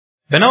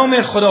به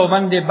نام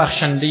خداوند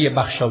بخشنده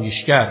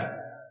بخشایشگر.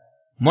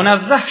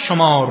 منزه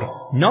شمار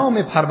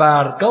نام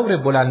پروردگار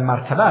بلند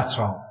مرتبت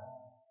را،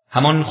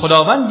 همان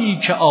خداوندی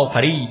که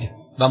آفرید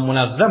و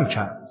منظم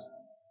کرد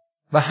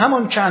و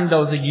همان که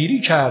اندازه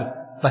گیری کرد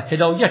و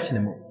هدایت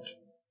نمود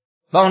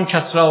و آن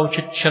کس را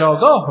که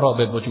چراگاه را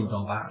به وجود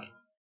آورد،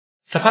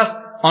 سپس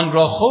آن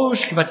را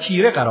خشک و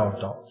تیره قرار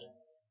داد.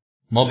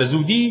 ما به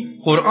زودی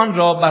قرآن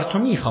را بر تو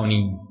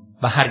می‌خوانیم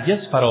و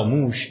هرگز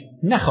فراموش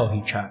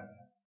نخواهی کرد،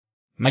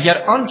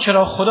 مگر آنچه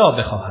را خدا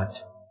بخواهد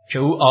که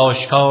او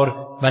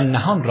آشکار و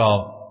نهان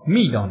را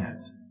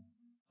می‌داند.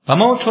 و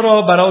ما تو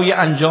را برای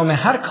انجام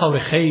هر کار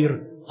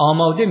خیر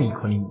آماده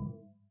می‌کنیم،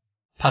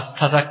 پس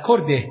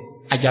تذکر ده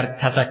اگر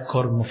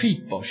تذکر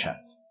مفید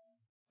باشد.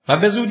 و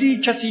به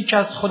زودی کسی که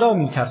از خدا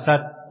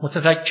می‌ترسد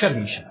متذکر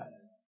می‌شود،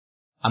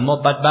 اما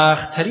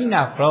بدبخت‌ترین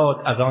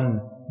افراد از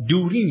آن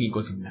دوری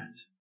می‌گزیند.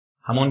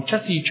 همان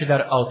کسی که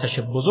در آتش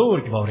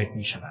بزرگ وارد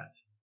می‌شود،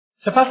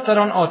 سپس در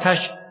آن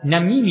آتش نه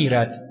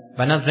می‌میرد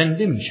و نه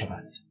زنده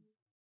می‌شود.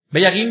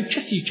 به یقین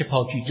کسی که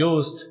پاکی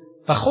جست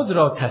و خود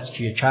را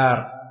تزکیه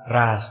کرد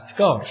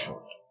رستگار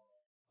شد،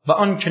 و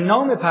آن که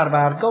نام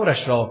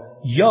پروردگارش را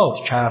یاد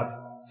کرد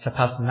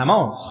سپس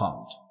نماز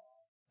خواند.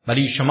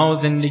 ولی شما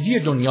زندگی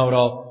دنیا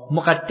را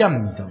مقدم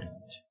می‌دارید،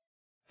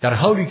 در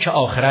حالی که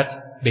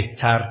آخرت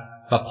بهتر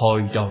و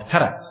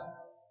پایدارتر است.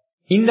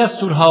 این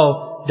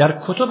دستورها در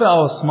کتب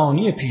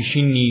آسمانی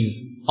پیشین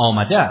نیز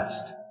آمده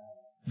است،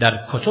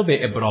 در کتب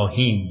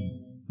ابراهیم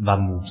و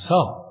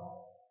موسی.